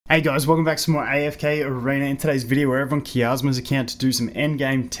Hey guys, welcome back to some more AFK Arena. In today's video, we're over on Kiasma's account to do some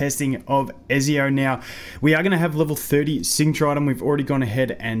endgame testing of Ezio. Now, we are going to have level 30 signature item. We've already gone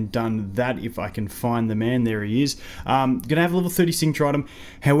ahead and done that. If I can find the man, there he is. Going to have level 30 signature item.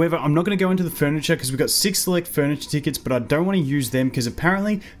 However, I'm not going to go into the furniture because we've got 6 select furniture tickets, but I don't want to use them because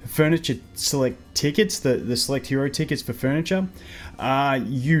apparently furniture select tickets, the select hero tickets for furniture,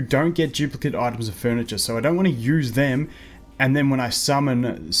 you don't get duplicate items of furniture. So I don't want to use them. And then when I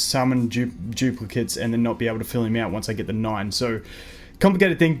summon duplicates and then not be able to fill him out once I get the 9. So,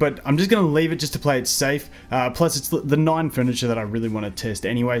 complicated thing, but I'm just going to leave it just to play it safe. Plus, it's the 9 furniture that I really want to test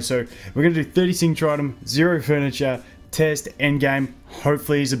anyway. So, we're going to do 30 signature item, 0 furniture, test, endgame.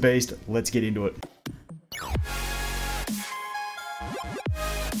 Hopefully he's a beast. Let's get into it.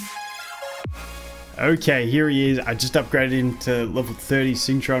 Okay, here he is. I just upgraded him to level 30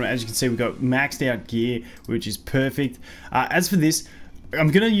 signature item. As you can see, we've got maxed out gear, which is perfect. As for this, I'm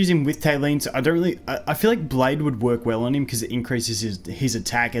going to use him with Tailene, so I don't really... I feel like Blade would work well on him because it increases his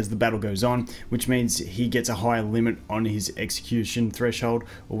attack as the battle goes on, which means he gets a higher limit on his execution threshold,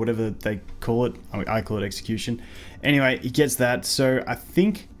 or whatever they call it. I call it execution. Anyway, he gets that, so I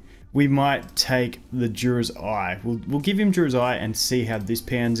think we might take the Jura's Eye. We'll give him Jura's Eye and see how this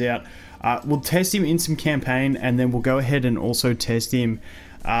pans out. We'll test him in some campaign, and then we'll go ahead and also test him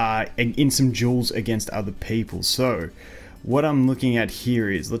in some duels against other people. So, what I'm looking at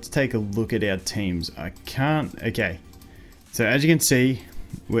here is, let's take a look at our teams. Okay. So, as you can see,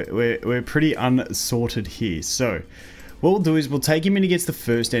 we're pretty unsorted here. So, what we'll do is we'll take him in against the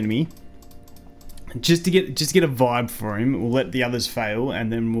first enemy. Just to get a vibe for him. We'll let the others fail,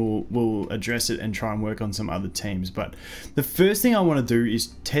 and then we'll address it and try and work on some other teams. But the first thing I want to do is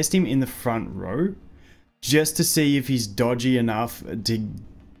test him in the front row, just to see if he's dodgy enough to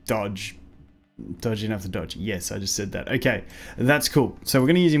dodge. Yes, I just said that. Okay, that's cool. So we're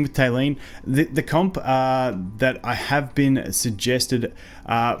going to use him with Tailene. The comp that I have been suggested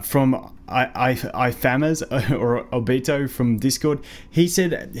from Ifamas or Obito from Discord, he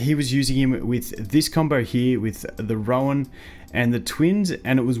said he was using him with this combo here with the Rowan and the twins,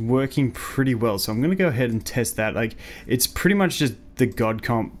 and it was working pretty well. So I'm going to go ahead and test that. Like, it's pretty much just the god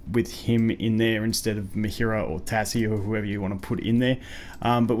comp with him in there instead of Mahira or Tassi or whoever you want to put in there.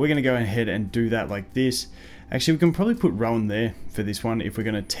 But we're going to go ahead and do that like this. Actually, we can probably put Rowan there for this one if we're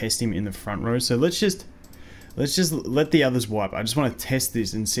going to test him in the front row. So let's just let the others wipe. I just want to test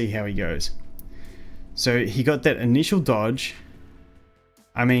this and see how he goes. So he got that initial dodge.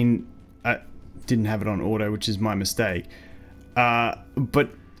 I mean, I didn't have it on auto, which is my mistake. But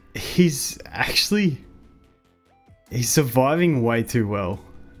he's surviving way too well.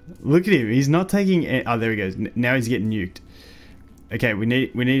 Look at him. He's not taking... Oh, there he goes. Now he's getting nuked. Okay, we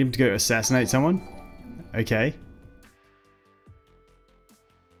need him to go assassinate someone. Okay.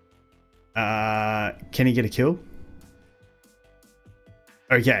 Can he get a kill?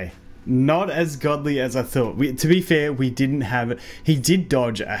 Okay. Not as godly as I thought. To be fair, we didn't have it. He did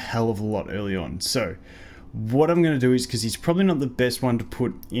dodge a hell of a lot early on. So, what I'm going to do is, because he's probably not the best one to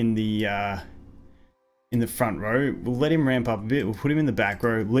put in the front row, we'll let him ramp up a bit. We'll put him in the back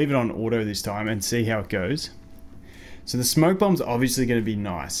row, leave it on auto this time, and see how it goes. So the smoke bomb's obviously going to be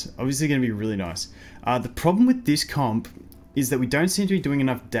nice. Obviously going to be really nice. The problem with this comp is that we don't seem to be doing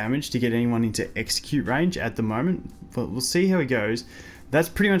enough damage to get anyone into execute range at the moment. But we'll see how he goes. That's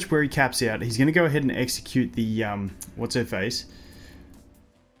pretty much where he caps out. He's going to go ahead and execute the, what's her face?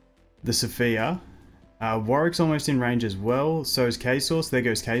 The Sophia. Warwick's almost in range as well. So is K-Source. There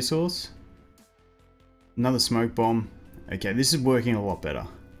goes K-Source. Another smoke bomb. Okay, this is working a lot better.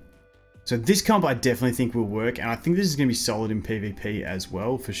 So this comp I definitely think will work, and I think this is going to be solid in PvP as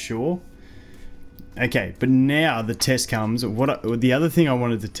well, for sure. Okay, but now the test comes. The other thing I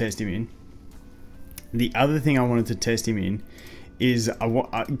wanted to test him in. Is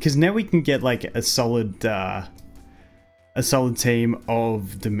because now we can get like a solid team of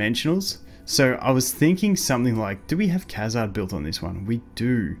dimensionals. So I was thinking something like, do we have Khazard built on this one? We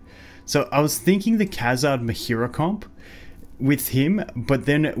do. So I was thinking the Khazard Mahira comp with him, but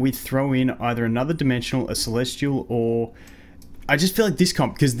then we throw in either another dimensional, a celestial, or I just feel like this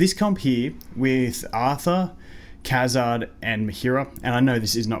comp, because this comp here with Arthur, Khazard, and Mahira, and I know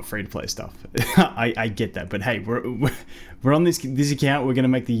this is not free to play stuff. I get that, but hey, we're on this account. We're going to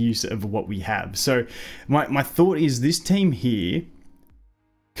make the use of what we have. So my thought is this team here,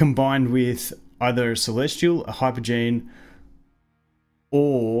 combined with either a celestial, a hypergene,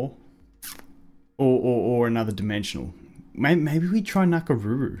 or another dimensional. Maybe we try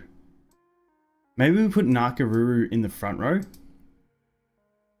Nakaruru. Maybe we put Nakaruru in the front row.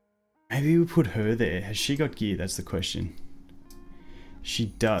 Maybe we put her there. Has she got gear? That's the question. She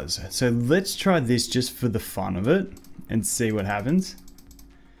does. So let's try this just for the fun of it and see what happens.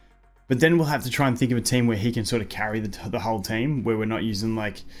 But then we'll have to try and think of a team where he can sort of carry the whole team, where we're not using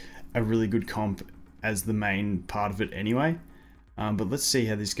like a really good comp as the main part of it anyway. But let's see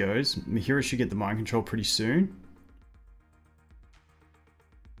how this goes. Mihira should get the mind control pretty soon.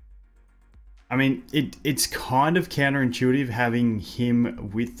 I mean, it's kind of counterintuitive having him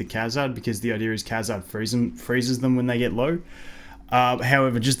with the Khazad, because the idea is Khazad freezes them when they get low.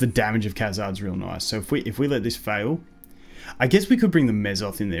 However, just the damage of Khazad's real nice. So if we let this fail, I guess we could bring the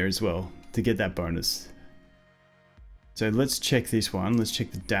Mezoth in there as well to get that bonus. So let's check this one. Let's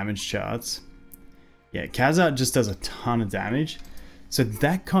check the damage charts. Yeah, Khazad just does a ton of damage. So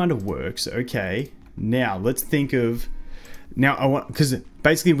that kind of works. Okay, now let's think of... Now, I want, because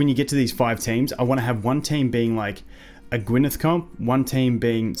basically when you get to these 5 teams, I want to have one team being like a Gwyneth comp, one team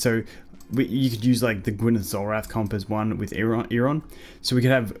being, so you could use like the Gwyneth Zolrath comp as one with Iron. So we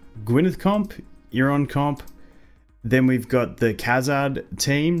could have Gwyneth comp, Iron comp, then we've got the Khazad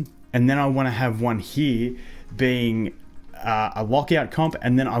team, and then I want to have one here being a lockout comp,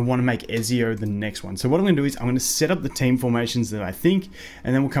 and then I want to make Ezio the next one. So what I'm going to do is I'm going to set up the team formations that I think,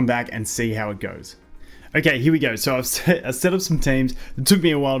 and then we'll come back and see how it goes. Okay, here we go. So I set up some teams. It took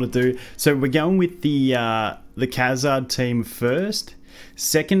me a while to do. So we're going with the Khazad team first.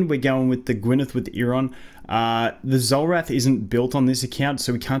 Second, we're going with the Gwyneth with Iron. The Zolrath isn't built on this account,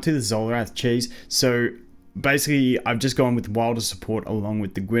 so we can't do the Zolrath cheese. So basically, I've just gone with Wilder support along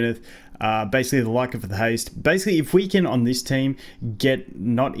with the Gwyneth. Basically, the like of the haste. Basically, if we can on this team get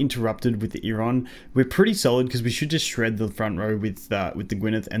not interrupted with the Iron, we're pretty solid, because we should just shred the front row with the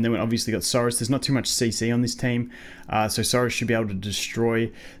Gwyneth. And then we obviously got Soros. There's not too much CC on this team, so Soros should be able to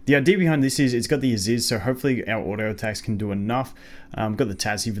destroy. The idea behind this is it's got the Aziz, so hopefully our auto attacks can do enough. Got the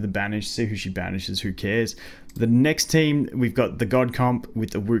Tassie for the banish. See who she banishes. Who cares? The next team, we've got the God comp with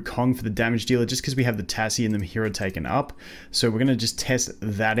the Wukong for the damage dealer, just because we have the Tassie and the Mihira taken up. So we're going to just test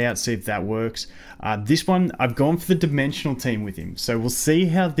that out, see if that works. This one, I've gone for the dimensional team with him. So we'll see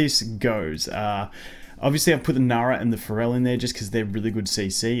how this goes. Obviously, I've put the Nara and the Pharrell in there just because they're really good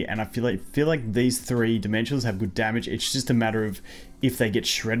CC, and I feel like these 3 dimensionals have good damage. It's just a matter of if they get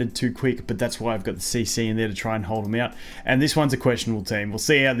shredded too quick, but that's why I've got the CC in there to try and hold them out. And this one's a questionable team. We'll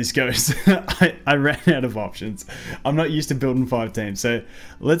see how this goes. I ran out of options. I'm not used to building 5 teams, so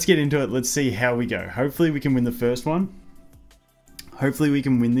let's get into it. Let's see how we go. Hopefully we can win the first one. Hopefully we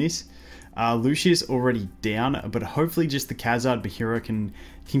can win this. Lucius already down, but hopefully just the Khazad Bahira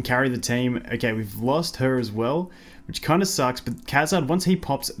can carry the team. Okay, we've lost her as well, which kind of sucks, but Khazad, once he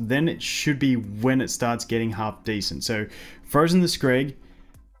pops, then it should be when it starts getting half decent. So Frozen the Screg,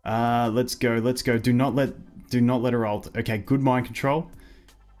 let's go. Do not let her ult. Okay, good mind control.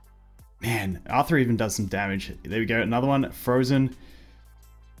 Man, Arthur even does some damage. There we go, another one. Frozen.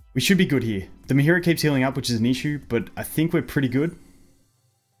 We should be good here. The Mihira keeps healing up, which is an issue, but I think we're pretty good.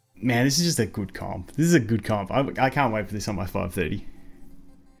 Man, this is just a good comp. This is a good comp. I can't wait for this on my 530.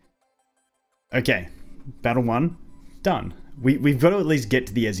 Okay, battle 1, done. We've got to at least get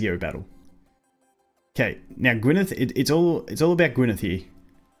to the Ezio battle. Okay, now Gwyneth, it's all about Gwyneth here.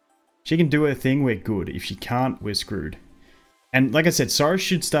 She can do her thing, we're good. If she can't, we're screwed. And like I said, Soros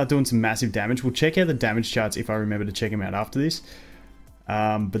should start doing some massive damage. We'll check out the damage charts if I remember to check them out after this.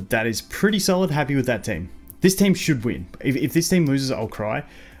 But that is pretty solid. Happy with that team. This team should win. If this team loses, I'll cry.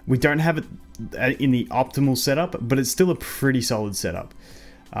 We don't have it in the optimal setup, but it's still a pretty solid setup.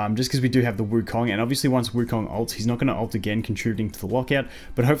 Just because we do have the Wukong, and obviously once Wukong ults, he's not going to ult again, contributing to the lockout,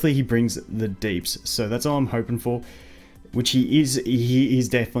 but hopefully he brings the deeps. So that's all I'm hoping for, which he is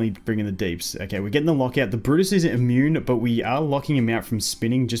definitely bringing the deeps. Okay, we're getting the lockout. The Brutus isn't immune, but we are locking him out from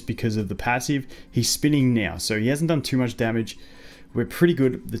spinning just because of the passive. He's spinning now, so he hasn't done too much damage. We're pretty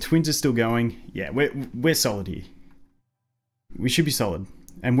good. The twins are still going. Yeah, we're solid here. We should be solid.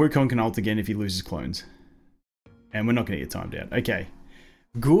 And Wukong can ult again if he loses clones. And we're not going to get timed out. Okay.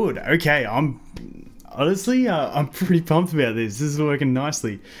 Good. Okay. Honestly, I'm pretty pumped about this. This is working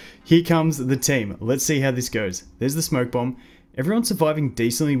nicely. Here comes the team. Let's see how this goes. There's the smoke bomb. Everyone's surviving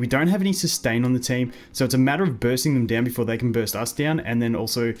decently. We don't have any sustain on the team, so it's a matter of bursting them down before they can burst us down, and then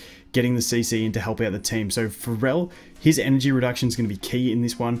also getting the CC in to help out the team. So Pharrell, his energy reduction is going to be key in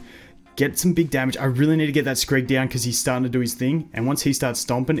this one. Get some big damage. I really need to get that Screg down because he's starting to do his thing, and once he starts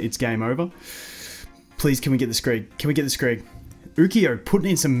stomping, it's game over. Please, can we get the Screg? Can we get the Screg? Ukio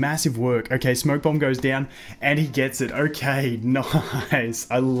putting in some massive work. Okay, smoke bomb goes down and he gets it. Okay, nice.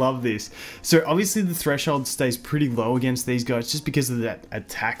 I love this. So obviously the threshold stays pretty low against these guys just because of that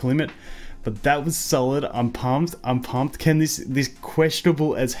attack limit. But that was solid. I'm pumped. I'm pumped. Can this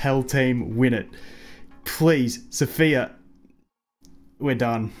questionable as hell team win it? Please, Sophia. We're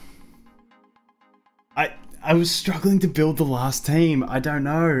done. I was struggling to build the last team. I don't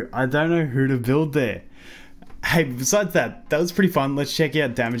know who to build there. Hey, besides that was pretty fun. Let's check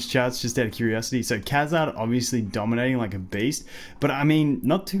out damage charts just out of curiosity. So Khazad obviously dominating like a beast, but I mean,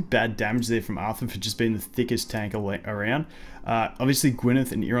 not too bad damage there from Arthur for just being the thickest tank around. Obviously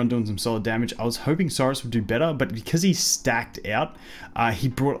Gwyneth and Iron doing some solid damage. I was hoping Cyrus would do better, but because he's stacked out, he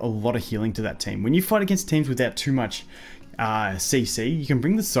brought a lot of healing to that team. When you fight against teams without too much CC, you can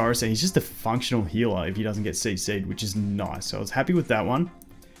bring the Cyrus and he's just a functional healer if he doesn't get CC'd, which is nice. So I was happy with that one.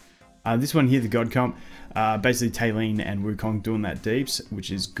 This one here, the God Comp, basically Taylene and Wukong doing that deeps, which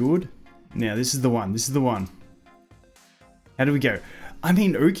is good. Now this is the one. How do we go? I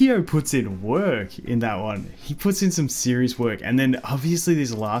mean, Ukio puts in work in that one. He puts in some serious work. And then obviously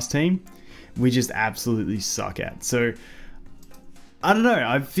this last team, we just absolutely suck at. So I don't know.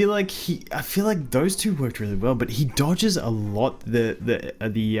 I feel like those two worked really well, but he dodges a lot the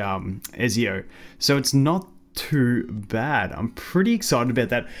Ezio, so it's not too bad. I'm pretty excited about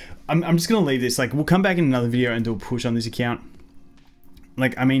that. I'm just gonna leave this. Like, we'll come back in another video and do a push on this account.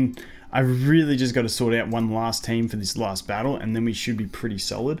 Like, I mean, I really just got to sort out one last team for this last battle, and then we should be pretty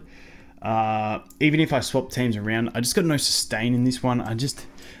solid. Even if I swap teams around, I just got no sustain in this one.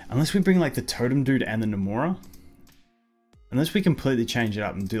 Unless we bring like the Totem Dude and the Nomura. Unless we completely change it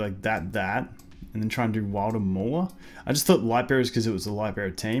up and do like that, and then try and do Wilder Mauler. I just thought Light Bearers because it was a Light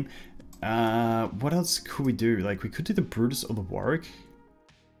Bearer team. What else could we do? Like, we could do the Brutus or the Warwick.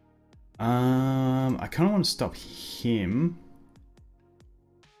 I kind of want to stop him.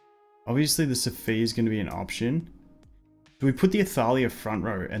 Obviously, the Sophia is going to be an option. Do we put the Athalia front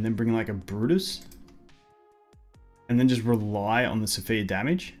row and then bring like a Brutus? And then just rely on the Sophia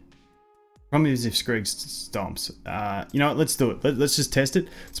damage? Problem is if Screg stomps. You know what, let's do it. Let's just test it.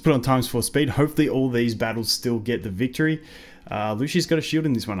 Let's put on times 4 speed. Hopefully all these battles still get the victory. Lucia's got a shield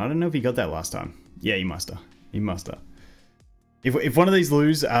in this one. I don't know if he got that last time. Yeah, he must have. He must have. If one of these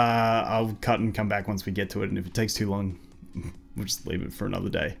lose, I'll cut and come back once we get to it. And if it takes too long, we'll just leave it for another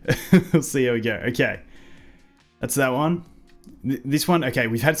day. We'll see how we go. Okay. That's that one. This one, okay,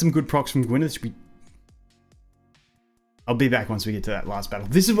 we've had some good procs from Gwyneth. I'll be back once we get to that last battle.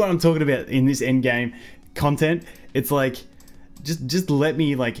 This is what I'm talking about in this end game content. It's like, just let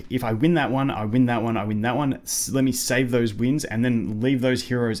me, like, if I win that one, I win that one, I win that one. Let me save those wins and then leave those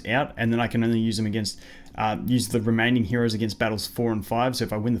heroes out, and then I can only use them against, use the remaining heroes against battles 4 and 5. So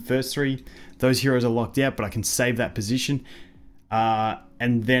if I win the first 3, those heroes are locked out, but I can save that position.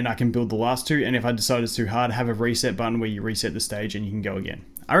 And then I can build the last 2. And if I decide it's too hard, have a reset button where you reset the stage and you can go again.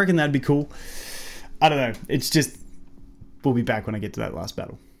 I reckon that'd be cool. I don't know. It's just, we'll be back when I get to that last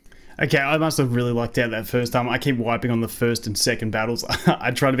battle. Okay, I must have really lucked out that first time. I keep wiping on the first and second battles.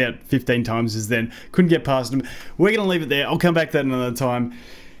 I tried about 15 times as then. Couldn't get past them. We're going to leave it there. I'll come back to that another time.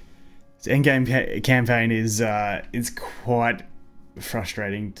 This endgame campaign is quite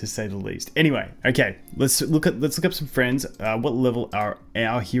frustrating, to say the least. Anyway, okay, let's look up some friends. What level are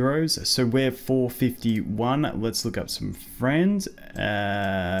our heroes? So we're 451. Let's look up some friends.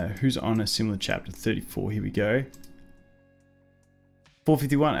 Who's on a similar chapter? 34. Here we go.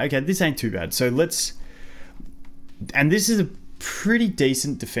 451. Okay, this ain't too bad. So let's, and this is a pretty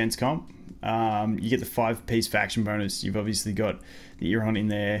decent defense comp. You get the 5-piece faction bonus. You've obviously got the Iron in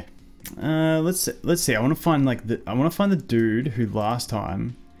there. Let's see. I want to find like the dude who last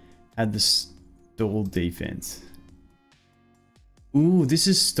time had the stall defense. Ooh, this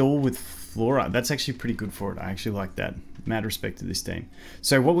is stall with Flora. That's actually pretty good for it. I actually like that. Mad respect to this team.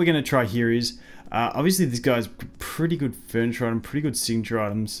 So what we're going to try here is, obviously this guy's pretty good furniture item, pretty good signature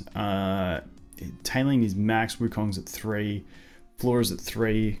items. Tailing is max, Wukong's at 3, Flora's at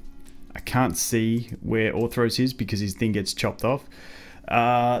 3. I can't see where Orthros is because his thing gets chopped off.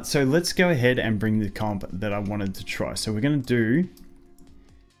 So let's go ahead and bring the comp that I wanted to try. So we're going to do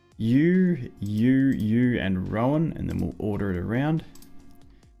you, and Rowan, and then we'll order it around.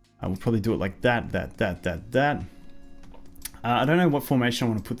 We'll probably do it like that. I don't know what formation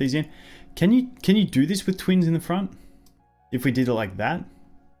I want to put these in. Can you do this with twins in the front? If we did it like that?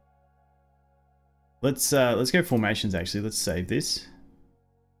 Let's go formations actually. Let's save this.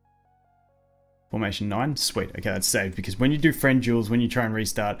 Formation 9, sweet. Okay, that's saved because when you do friend duels, when you try and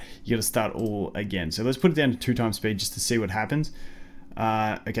restart, you got to start all again. So let's put it down to 2 times speed just to see what happens.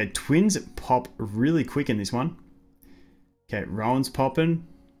 Okay, twins pop really quick in this one. Okay, Rowan's popping.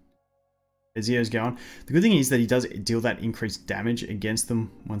 Ezio's going. The good thing is that he does deal that increased damage against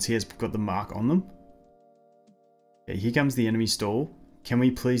them once he has got the mark on them. Okay, here comes the enemy stall. Can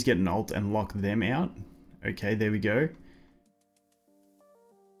we please get an ult and lock them out? Okay, there we go.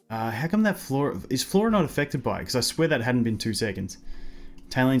 How come that Flora... Is Flora not affected by it? Because I swear that hadn't been 2 seconds.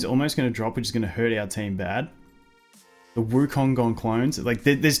 Tailing's almost going to drop, which is going to hurt our team bad. The Wukong gone clones. Like,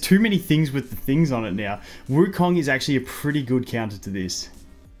 there's too many things with the things on it now. Wukong is actually a pretty good counter to this.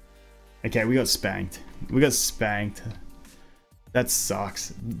 Okay, we got spanked. We got spanked. That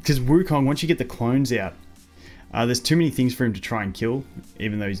sucks. Because Wukong, once you get the clones out, there's too many things for him to try and kill,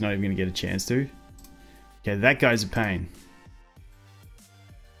 even though he's not even going to get a chance to. Okay, that guy's a pain.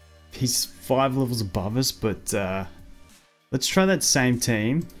 He's 5 levels above us, but let's try that same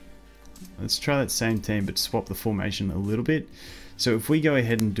team. Let's try that same team, but swap the formation a little bit. So if we go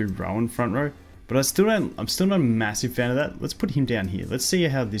ahead and do Rowan front row, but I'm still not a massive fan of that. Let's put him down here. Let's see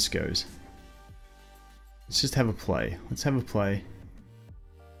how this goes. Let's just have a play. Let's have a play.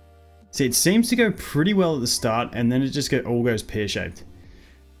 See, it seems to go pretty well at the start, and then it just all goes pear-shaped.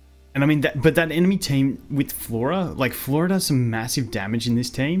 And I mean, but that enemy team with Flora, like Flora does some massive damage in this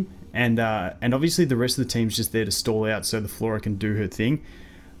team, and obviously the rest of the team's just there to stall out so the Flora can do her thing.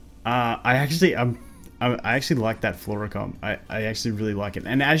 I actually like that Flora comp. I actually really like it,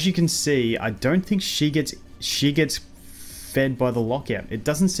 and as you can see, I don't think she gets fed by the lockout. It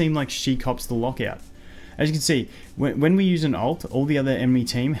doesn't seem like she cops the lockout. As you can see, when we use an ult, all the other enemy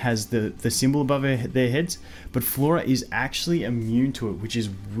team has the symbol above their heads, but Flora is actually immune to it, which is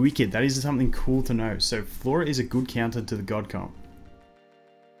wicked. That is something cool to know. So Flora is a good counter to the God comp.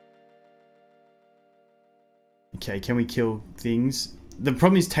 Okay, can we kill things? The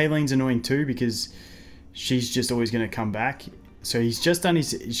problem is Tayleen's annoying too, because she's just always going to come back. So he's just done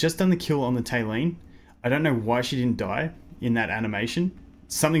the kill on the Tayleen. I don't know why she didn't die in that animation.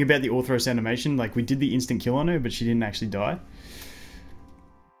 Something about the Orthros animation, like we did the instant kill on her, but she didn't actually die.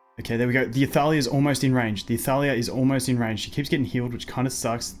 Okay, there we go. The Athalia is almost in range. The Athalia is almost in range. She keeps getting healed, which kind of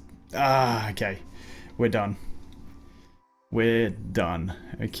sucks. Ah, okay. We're done. We're done.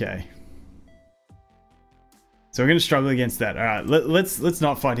 Okay. So we're going to struggle against that. All right, let's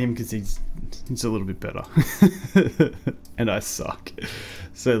not fight him because he's a little bit better. And I suck.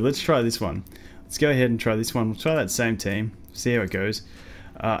 So let's try this one. Let's go ahead and try this one. We'll try that same team. See how it goes.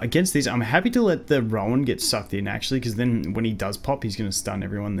 Against these, I'm happy to let the Rowan get sucked in actually, because then when he does pop, he's going to stun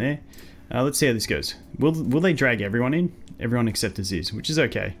everyone there. Let's see how this goes. Will they drag everyone in? Everyone except Aziz, which is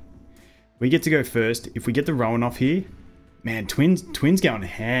okay. We get to go first. If we get the Rowan off here, man, Twins going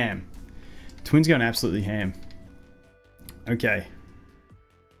ham. Twins going absolutely ham. Okay.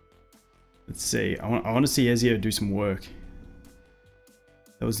 Let's see. I want to see Ezio do some work.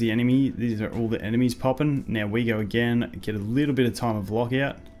 That was the enemy. These are all the enemies popping. Now we go again. Get a little bit of time of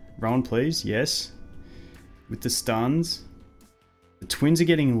lockout. Rowan, please. Yes. With the stuns. The Twins are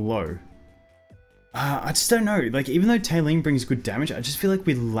getting low. I just don't know. Like, even though Tayleen brings good damage, I just feel like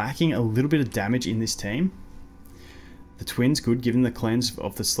we're lacking a little bit of damage in this team. The Twins, good, given the cleanse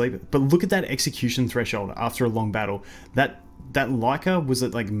of the sleep. But look at that execution threshold after a long battle. That Leica was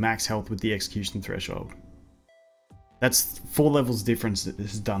at like max health with the execution threshold. That's 4 levels difference that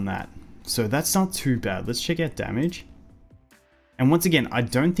has done that. So that's not too bad. Let's check out damage. And once again, I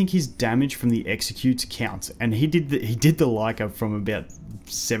don't think his damage from the executes counts. And he did the Leica from about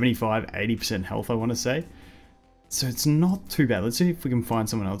 75-80% health, I want to say. So it's not too bad. Let's see if we can find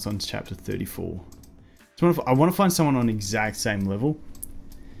someone else on chapter 34. So I want to find someone on exact same level.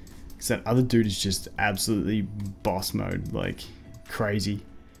 Because that other dude is just absolutely boss mode, like crazy.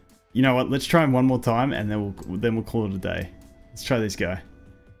 You know what? Let's try him one more time, and then we'll call it a day. Let's try this guy.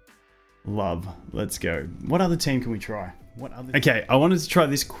 Love. Let's go. What other team can we try? Okay, I wanted to try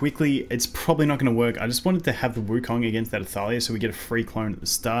this quickly. It's probably not going to work. I just wanted to have the Wukong against that Athalia, so we get a free clone at the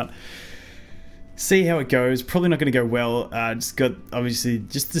start. See how it goes. Probably not going to go well. Just got, obviously,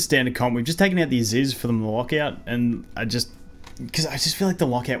 just the standard comp. We've just taken out the Aziz for the lockout, and because I just feel like the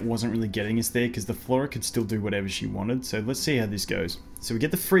lockout wasn't really getting us there, because the Flora could still do whatever she wanted. So let's see how this goes. So we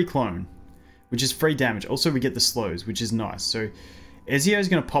get the free clone, which is free damage. Also, we get the slows, which is nice. So Ezio is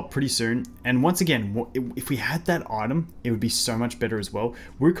going to pop pretty soon. And once again, if we had that item, it would be so much better as well.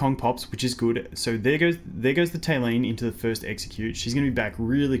 Wukong pops, which is good. So there goes the Tayleen into the first execute. She's going to be back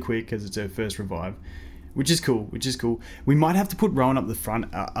really quick because it's her first revive, which is cool. We might have to put Rowan up the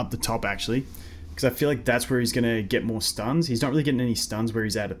front, up the top actually, because I feel like that's where he's going to get more stuns. He's not really getting any stuns where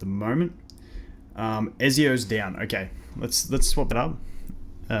he's at the moment. Ezio's down. Okay, let's swap it up.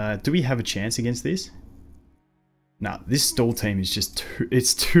 Do we have a chance against this? Nah, this stall team is just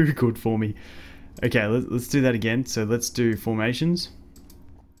it's too good for me. Okay, let's do that again. So let's do formations.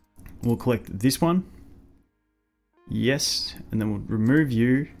 We'll collect this one. Yes, and then we'll remove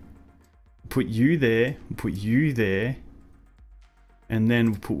you. Put you there. Put you there. And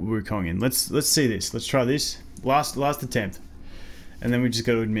then we'll put Wukong in. Let's see this. Let's try this. Last attempt. And then we just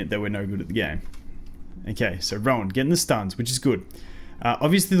got to admit that we're no good at the game. Okay, so Rowan getting the stuns, which is good.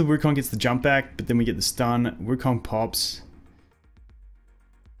 Obviously the Wukong gets the jump back, but then we get the stun. Wukong pops.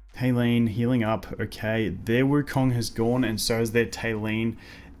 Talene healing up. Okay, their Wukong has gone, and so has their Talene.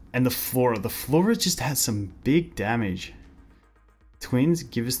 And the Flora. The Flora just has some big damage. Twins,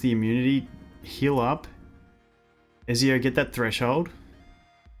 give us the immunity. Heal up. Ezio, get that threshold.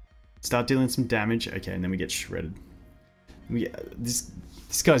 Start dealing some damage. Okay, and then we get shredded. This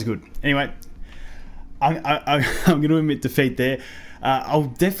guy's good. Anyway, I'm going to admit defeat there. I'll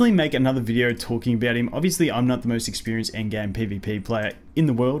definitely make another video talking about him. Obviously, I'm not the most experienced endgame PvP player in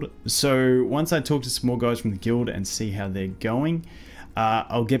the world. So once I talk to some more guys from the guild and see how they're going,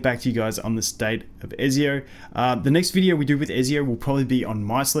 I'll get back to you guys on the state of Ezio. The next video we do with Ezio will probably be on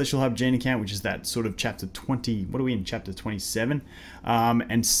my Celestial Hub Gene account, which is that sort of chapter 20, what are we in, chapter 27,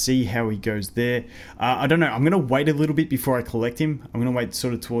 and see how he goes there. I don't know, I'm going to wait a little bit before I collect him. I'm going to wait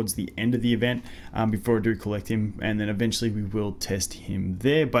sort of towards the end of the event before I do collect him, and then eventually we will test him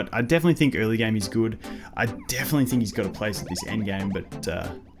there. But I definitely think early game he's good. I definitely think he's got a place at this end game, but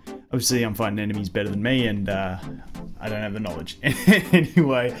obviously I'm fighting enemies better than me, and I don't have the knowledge.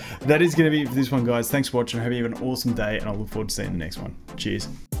 Anyway, that is going to be it for this one, guys. Thanks for watching. I hope you have an awesome day, and I look forward to seeing you in the next one. Cheers.